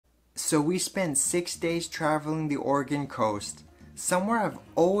So we spent 6 days traveling the Oregon coast, somewhere I've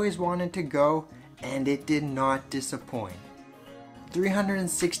always wanted to go, and it did not disappoint.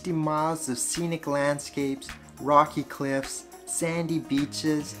 360 miles of scenic landscapes, rocky cliffs, sandy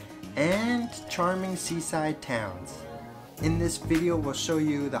beaches, and charming seaside towns. In this video we'll show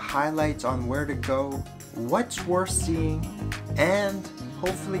you the highlights on where to go, what's worth seeing, and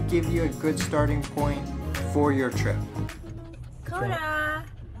hopefully give you a good starting point for your trip. Coda,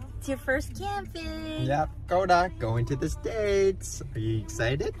 it's your first camping. Yep, Coda, going to the States. Are you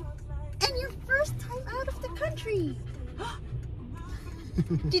excited? And your first time out of the country.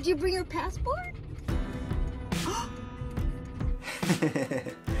 Did you bring your passport?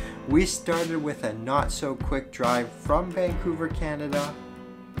 We started with a not so quick drive from Vancouver, Canada,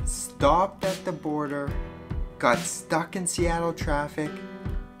 stopped at the border, got stuck in Seattle traffic,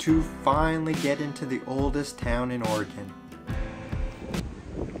 to finally get into the oldest town in Oregon.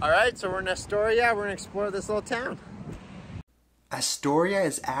 Alright, so we're in Astoria, we're gonna explore this little town. Astoria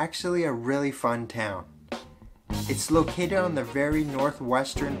is actually a really fun town. It's located on the very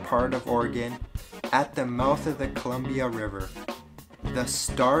northwestern part of Oregon, at the mouth of the Columbia River, the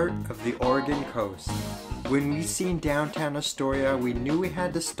start of the Oregon coast. When we seen downtown Astoria, we knew we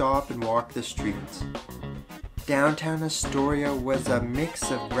had to stop and walk the streets. Downtown Astoria was a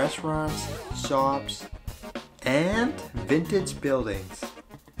mix of restaurants, shops, and vintage buildings.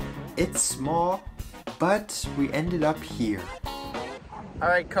 It's small, but we ended up here.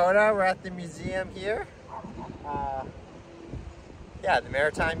 Alright, Coda, we're at the museum here. Yeah, the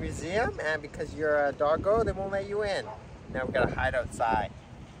Maritime Museum, and because you're a doggo, they won't let you in. Now we gotta hide outside.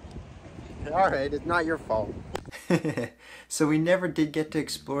 Alright, it's not your fault. So we never did get to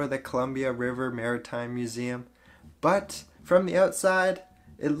explore the Columbia River Maritime Museum, but from the outside,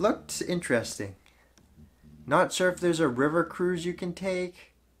 it looked interesting. Not sure if there's a river cruise you can take,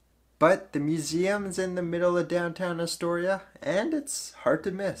 but the museum is in the middle of downtown Astoria, and it's hard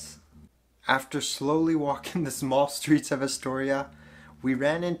to miss. After slowly walking the small streets of Astoria, we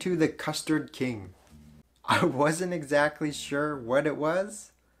ran into the Custard King. I wasn't exactly sure what it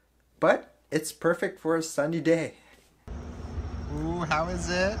was, but it's perfect for a sunny day. Ooh, how is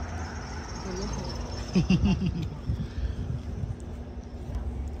it?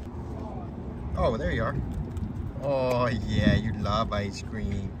 Oh, there you are. Oh yeah, you love ice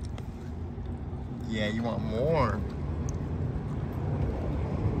cream. Yeah, you want more.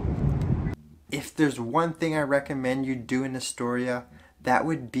 If there's one thing I recommend you do in Astoria, that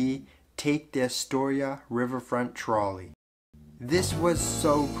would be take the Astoria Riverfront Trolly. This was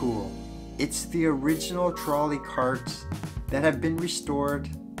so cool. It's the original trolley carts that have been restored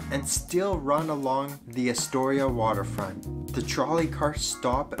and still run along the Astoria waterfront. The trolley carts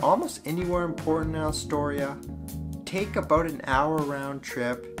stop at almost anywhere important in Astoria, take about an hour round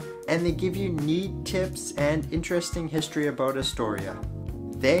trip, and they give you neat tips and interesting history about Astoria.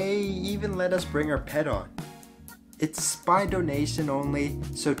 They even let us bring our pet on. It's by donation only,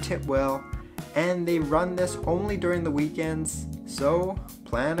 so tip well, and they run this only during the weekends, so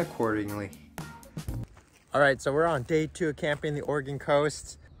plan accordingly. Alright, so we're on day 2 of camping the Oregon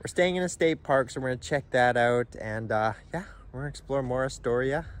coast. We're staying in a state park, so we're going to check that out, and yeah, we're going to explore more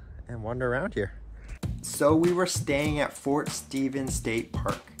Astoria and wander around here. So we were staying at Fort Stevens State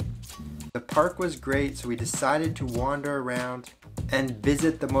Park. The park was great, so we decided to wander around and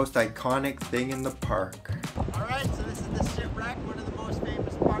visit the most iconic thing in the park. Alright, so this is the Shipwreck, one of the most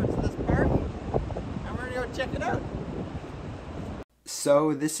famous parts of this park, and we're gonna go check it out.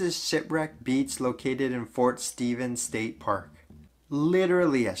 So this is Shipwreck Beach, located in Fort Stevens State Park.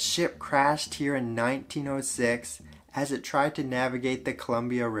 Literally, a ship crashed here in 1906 as it tried to navigate the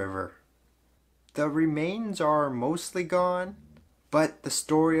Columbia River. The remains are mostly gone, but the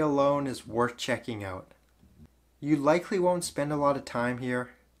story alone is worth checking out. You likely won't spend a lot of time here.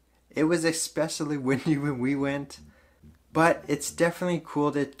 It was especially windy when we went, but it's definitely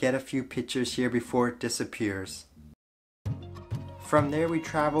cool to get a few pictures here before it disappears. From there we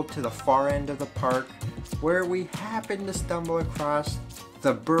traveled to the far end of the park, where we happened to stumble across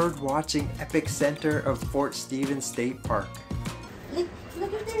the bird watching epicenter of Fort Stevens State Park.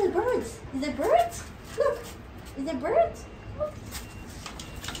 Look at the birds. Is it birds? Look, is it birds? Look.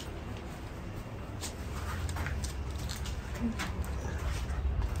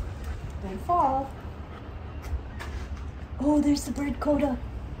 Don't fall. Oh, there's the bird, Coda.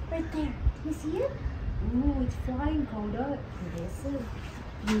 Right there. Do you see it? Ooh, it's flying, Coda. This is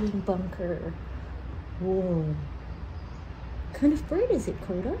viewing bunker. Whoa. What kind of bird is it,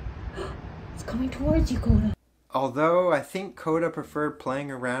 Coda? It's coming towards you, Coda. Although I think Coda preferred playing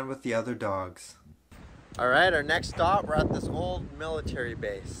around with the other dogs. Alright, our next stop, we're at this old military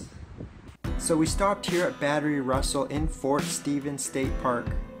base. So we stopped here at Battery Russell in Fort Stevens State Park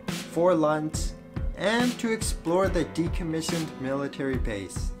for lunch and to explore the decommissioned military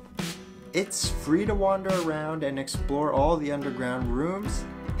base. It's free to wander around and explore all the underground rooms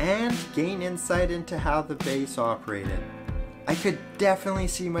and gain insight into how the base operated. I could definitely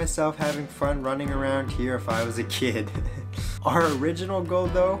see myself having fun running around here if I was a kid. Our original goal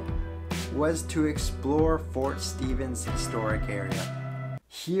though was to explore Fort Stevens Historic Area.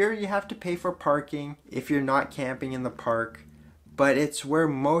 Here you have to pay for parking if you're not camping in the park, but it's where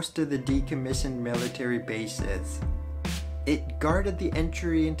most of the decommissioned military base is. It guarded the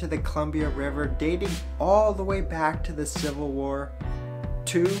entry into the Columbia River dating all the way back to the Civil War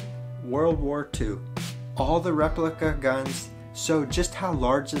to World War II. All the replica guns show just how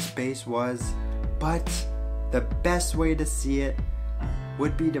large this base was, but the best way to see it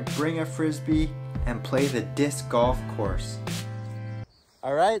would be to bring a frisbee and play the disc golf course.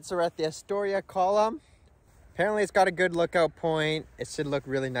 Alright, so we're at the Astoria Column. Apparently it's got a good lookout point. It should look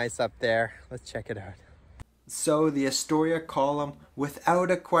really nice up there. Let's check it out. So the Astoria Column, without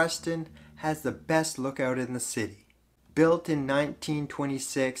a question, has the best lookout in the city. Built in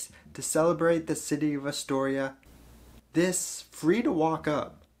 1926 to celebrate the city of Astoria, this free to walk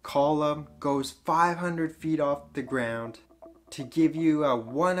up column goes 500 feet off the ground to give you a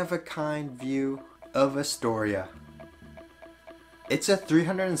one-of-a-kind view of Astoria. It's a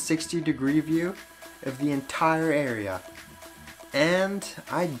 360-degree view of the entire area, and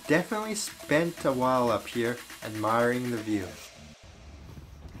I definitely spent a while up here admiring the view.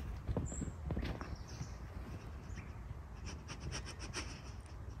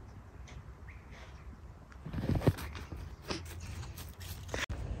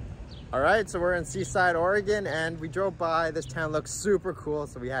 Alright, so we're in Seaside, Oregon, and we drove by. This town looks super cool,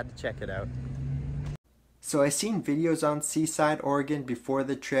 so we had to check it out. So I seen videos on Seaside, Oregon before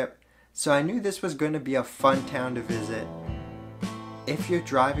the trip, so I knew this was going to be a fun town to visit. If you're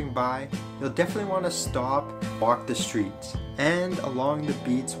driving by, you'll definitely want to stop, walk the streets, and along the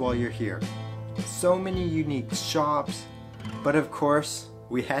beach while you're here. So many unique shops, but of course,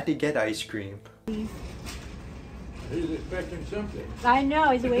 we had to get ice cream. He's expecting something. I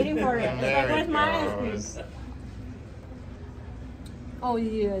know, he's waiting for it. He's like, where's my ice cream? Oh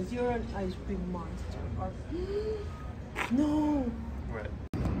yes, you're an ice cream monster. No! What?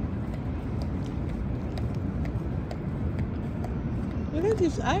 Look at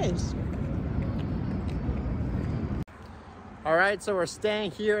this ice. Alright, so we're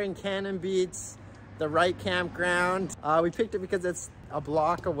staying here in Cannon Beach, the Wright campground. We picked it because it's a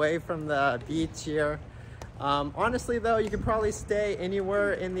block away from the beach here. Honestly though, you could probably stay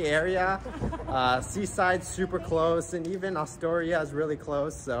anywhere in the area. Seaside's super close, and even Astoria is really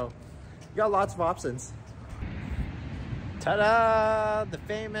close, so you got lots of options. Ta-da! The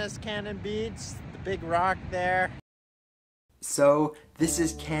famous Cannon Beach, the big rock there. So this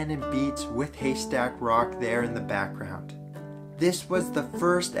is Cannon Beach with Haystack Rock there in the background. This was the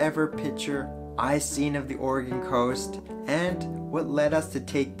first ever picture I seen of the Oregon coast and what led us to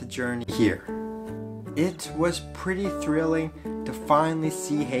take the journey here. It was pretty thrilling to finally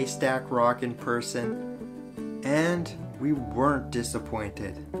see Haystack Rock in person, and we weren't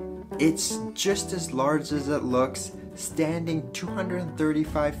disappointed. It's just as large as it looks, standing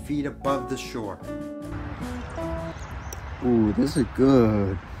 235 feet above the shore. Ooh, this is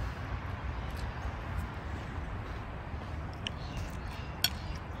good.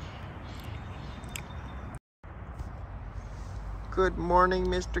 Good morning,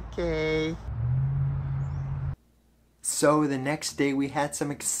 Mr. K. So the next day we had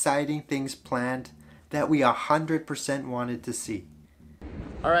some exciting things planned that we 100% wanted to see.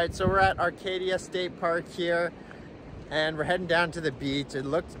 Alright, so we're at Arcadia State Park here, and we're heading down to the beach. It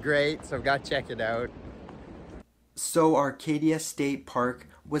looks great, so we've got to check it out. So Arcadia State Park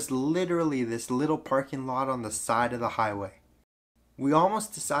was literally this little parking lot on the side of the highway. We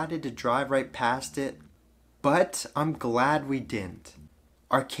almost decided to drive right past it, but I'm glad we didn't.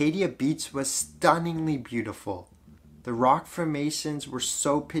 Arcadia Beach was stunningly beautiful. The rock formations were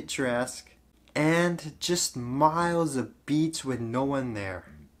so picturesque, and just miles of beach with no one there.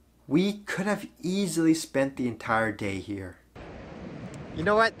 We could have easily spent the entire day here. You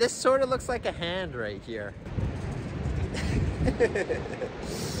know what? This sort of looks like a hand right here.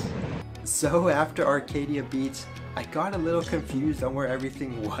 So after Arcadia Beach, I got a little confused on where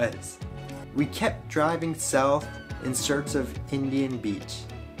everything was. We kept driving south in search of Indian Beach,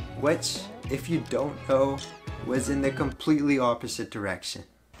 which, if you don't know, was in the completely opposite direction.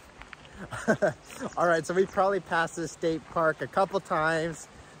 Alright, so we probably passed this state park a couple times.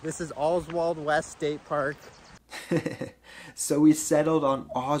 This is Oswald West State Park. So we settled on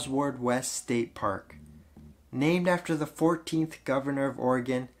Oswald West State Park, named after the 14th governor of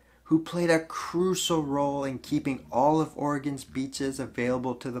Oregon, who played a crucial role in keeping all of Oregon's beaches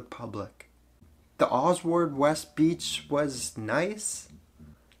available to the public. The Oswald West Beach was nice.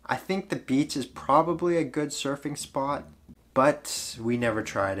 I think the beach is probably a good surfing spot, but we never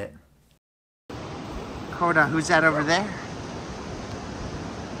tried it. Coda, who's that over there?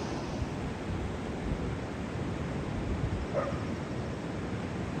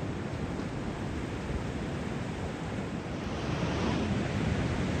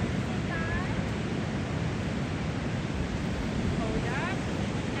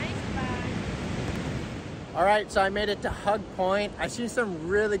 Alright, so I made it to Hug Point. I've seen some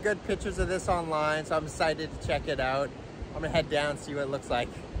really good pictures of this online, so I'm excited to check it out. I'm gonna head down and see what it looks like.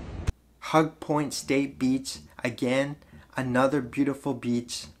 Hug Point State Beach, again, another beautiful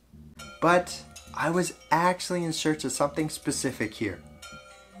beach. But I was actually in search of something specific here.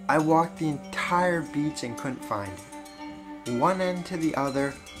 I walked the entire beach and couldn't find it. One end to the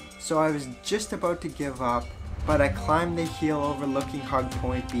other, so I was just about to give up, but I climbed the hill overlooking Hug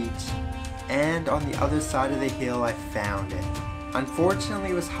Point Beach. And on the other side of the hill I found it.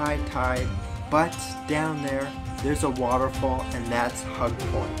 Unfortunately it was high tide, but down there, there's a waterfall and that's Hug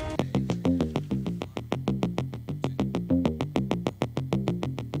Point.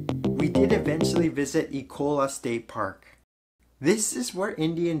 We did eventually visit Ecola State Park. This is where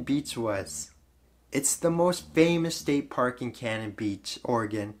Indian Beach was. It's the most famous state park in Cannon Beach,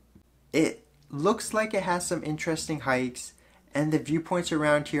 Oregon. It looks like it has some interesting hikes, and the viewpoints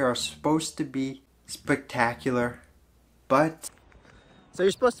around here are supposed to be spectacular, but... So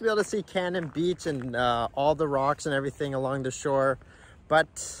you're supposed to be able to see Cannon Beach and all the rocks and everything along the shore, but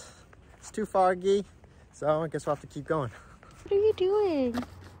it's too foggy, so I guess we'll have to keep going. What are you doing?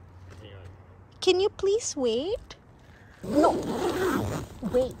 Can you please wait? No.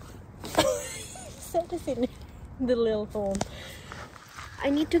 Wait. Set us in the little home. I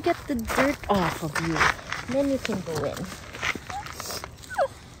need to get the dirt off of you. Then you can go in.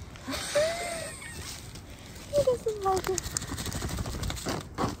 He doesn't like it.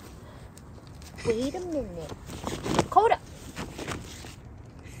 Wait a minute. Coda.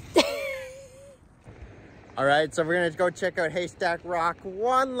 Alright, so we're going to go check out Haystack Rock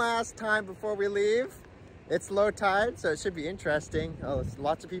one last time before we leave. It's low tide, so it should be interesting. Oh, there's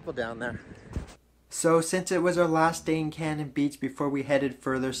lots of people down there. So since it was our last day in Cannon Beach before we headed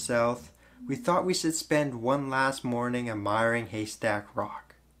further south, we thought we should spend one last morning admiring Haystack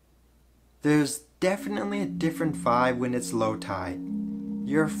Rock. There's definitely a different vibe when it's low tide.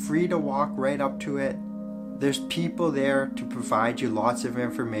 You're free to walk right up to it. There's people there to provide you lots of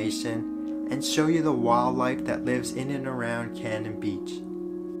information and show you the wildlife that lives in and around Cannon Beach.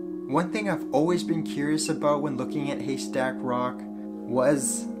 One thing I've always been curious about when looking at Haystack Rock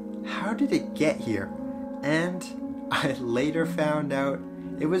was, how did it get here? And I later found out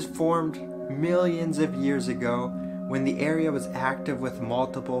it was formed millions of years ago when the area was active with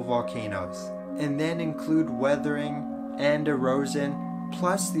multiple volcanoes, and then include weathering and erosion,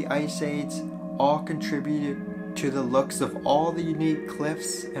 plus the ice age, all contributed to the looks of all the unique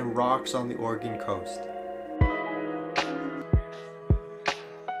cliffs and rocks on the Oregon coast.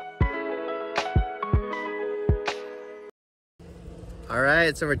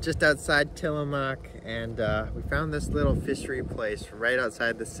 Alright, so we're just outside Tillamook, and we found this little fishery place right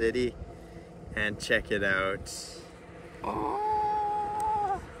outside the city, and check it out.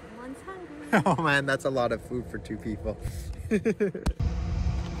 Oh, One's hungry. oh man, that's a lot of food for two people.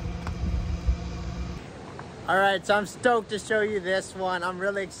 Alright, so I'm stoked to show you this one. I'm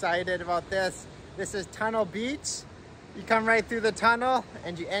really excited about this. This is Tunnel Beach. You come right through the tunnel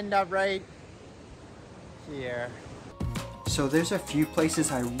and you end up right here. So there's a few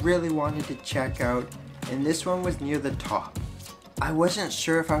places I really wanted to check out, and this one was near the top. I wasn't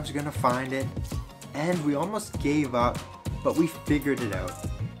sure if I was gonna find it, and we almost gave up, but we figured it out.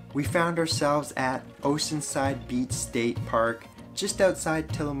 We found ourselves at Oceanside Beach State Park, just outside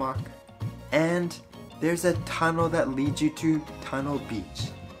Tillamook, and there's a tunnel that leads you to Tunnel Beach.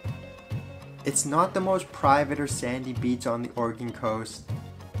 It's not the most private or sandy beach on the Oregon coast,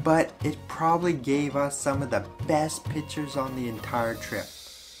 but it probably gave us some of the best pictures on the entire trip.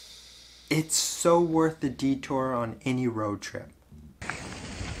 It's so worth the detour on any road trip.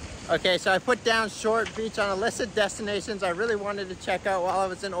 Okay, so I put down Short Beach on a list of destinations I really wanted to check out while I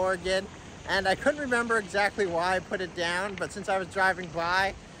was in Oregon, and I couldn't remember exactly why I put it down, but since I was driving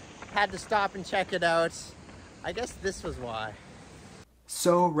by, I had to stop and check it out. I guess this was why.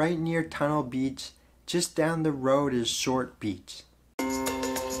 So right near Tunnel Beach, just down the road is Short Beach.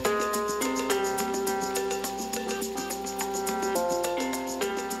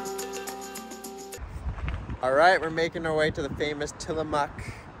 All right, we're making our way to the famous Tillamook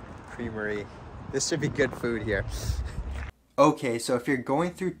Creamery. This should be good food here. Okay, so if you're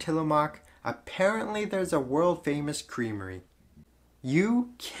going through Tillamook, apparently there's a world famous creamery.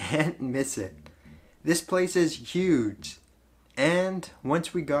 You can't miss it. This place is huge. And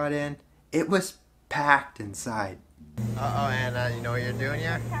once we got in, it was packed inside. Uh-oh, Anna, you know what you're doing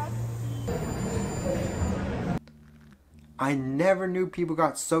here? I never knew people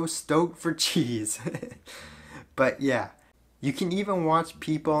got so stoked for cheese. But yeah, you can even watch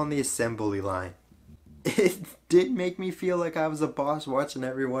people on the assembly line. It did make me feel like I was a boss watching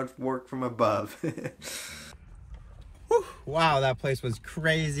everyone work from above. Whew, wow, that place was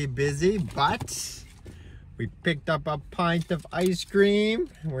crazy busy, but we picked up a pint of ice cream.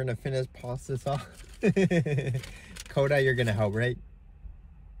 We're gonna finish pause this off. Koda, you're gonna help, right?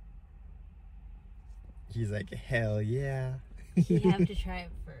 He's like, hell yeah. You have to try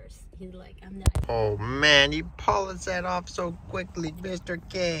it first. He's like, I'm not. Oh man, you polished that off so quickly, Mr.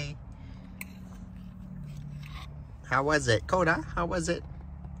 K. How was it? Koda, how was it?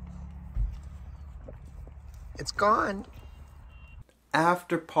 It's gone.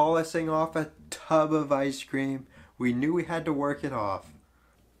 After polishing off a tub of ice cream, we knew we had to work it off.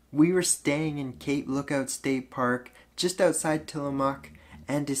 We were staying in Cape Lookout State Park, just outside Tillamook,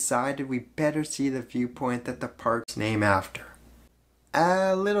 and decided we better see the viewpoint that the park's named after.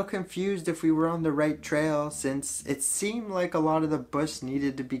 A little confused if we were on the right trail, since it seemed like a lot of the bush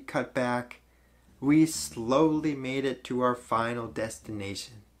needed to be cut back. We slowly made it to our final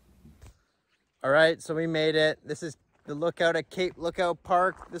destination. All right, so we made it. This is the lookout at Cape Lookout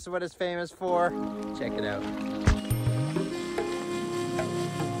Park. This is what it's famous for. Check it out.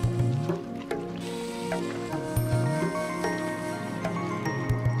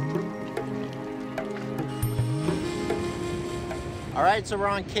 All right, so we're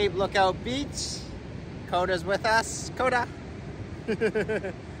on Cape Lookout Beach. Koda's with us. Koda! Look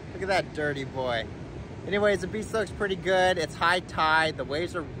at that dirty boy. Anyways, the beach looks pretty good. It's high tide. The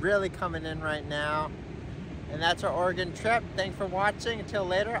waves are really coming in right now. And that's our Oregon trip. Thanks for watching. Until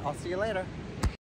later, I'll see you later.